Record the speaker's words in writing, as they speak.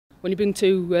When you bring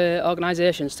two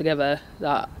organisations together,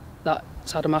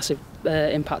 that's had a massive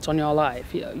impact on your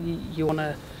life. You want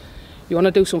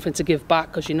to do something to give back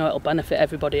because you know it'll benefit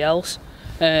everybody else.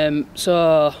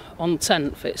 So on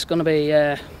 10th, it's going to be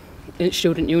in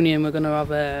Student Union. We're going to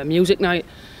have a music night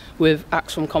with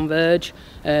acts from Converge,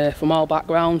 from all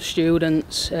backgrounds,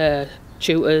 students,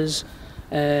 tutors,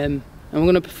 and we're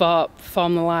going to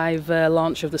perform the live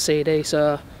launch of the CD.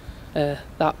 So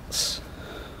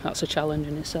that's a challenge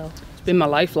in itself. It's been my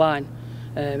lifeline.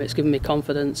 It's given me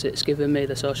confidence. It's given me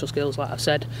the social skills, like I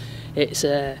said.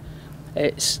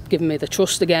 It's given me the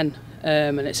trust again,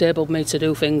 and it's enabled me to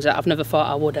do things that I've never thought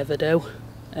I would ever do.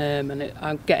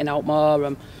 I'm getting out more.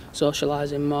 I'm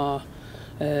socialising more.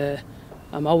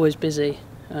 I'm always busy,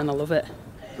 and I love it.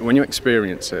 When you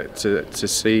experience it, to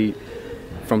see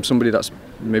from somebody that's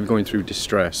maybe going through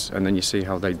distress, and then you see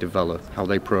how they develop, how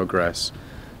they progress,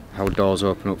 how doors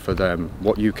open up for them,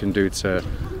 what you can do to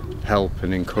help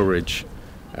and encourage,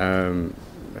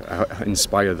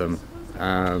 inspire them,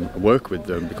 work with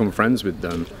them, become friends with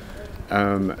them,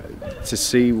 to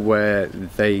see where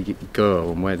they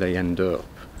go and where they end up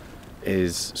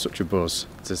is such a buzz.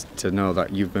 To know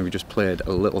that you've maybe just played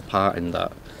a little part in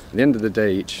that. At the end of the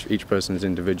day, each person is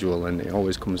individual, and it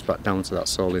always comes back down to that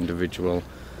sole individual,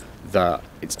 that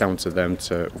it's down to them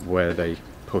to where they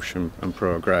push and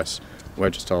progress. We're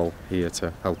just all here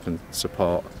to help and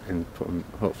support and put them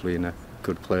hopefully in a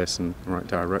good place and the right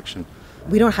direction.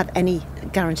 We don't have any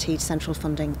guaranteed central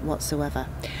funding whatsoever.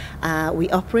 We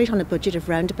operate on a budget of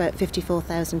around about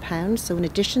 £54,000, so in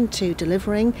addition to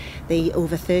delivering the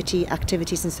over 30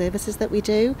 activities and services that we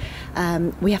do,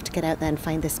 we have to get out there and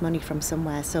find this money from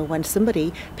somewhere. So when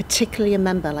somebody, particularly a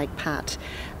member like Pat,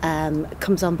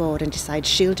 comes on board and decides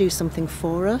she'll do something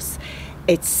for us,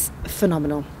 it's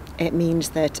phenomenal. It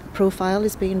means that profile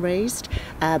is being raised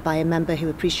by a member who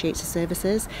appreciates the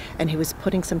services and who is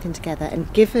putting something together.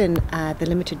 And given the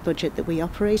limited budget that we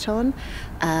operate on,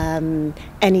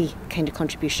 any kind of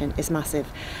contribution is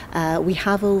massive. We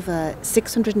have over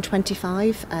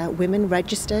 625 women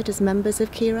registered as members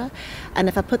of Kira, and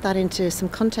if I put that into some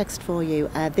context for you,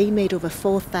 they made over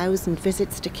 4,000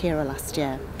 visits to Kira last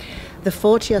year. The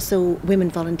 40 or so women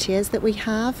volunteers that we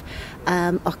have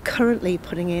are currently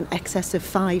putting in excess of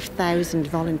 5,000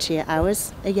 volunteer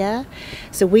hours a year.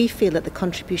 So we feel that the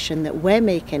contribution that we're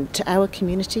making to our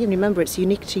community, and remember it's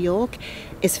unique to York,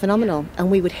 is phenomenal.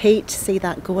 And we would hate to see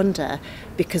that go under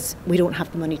because we don't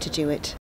have the money to do it.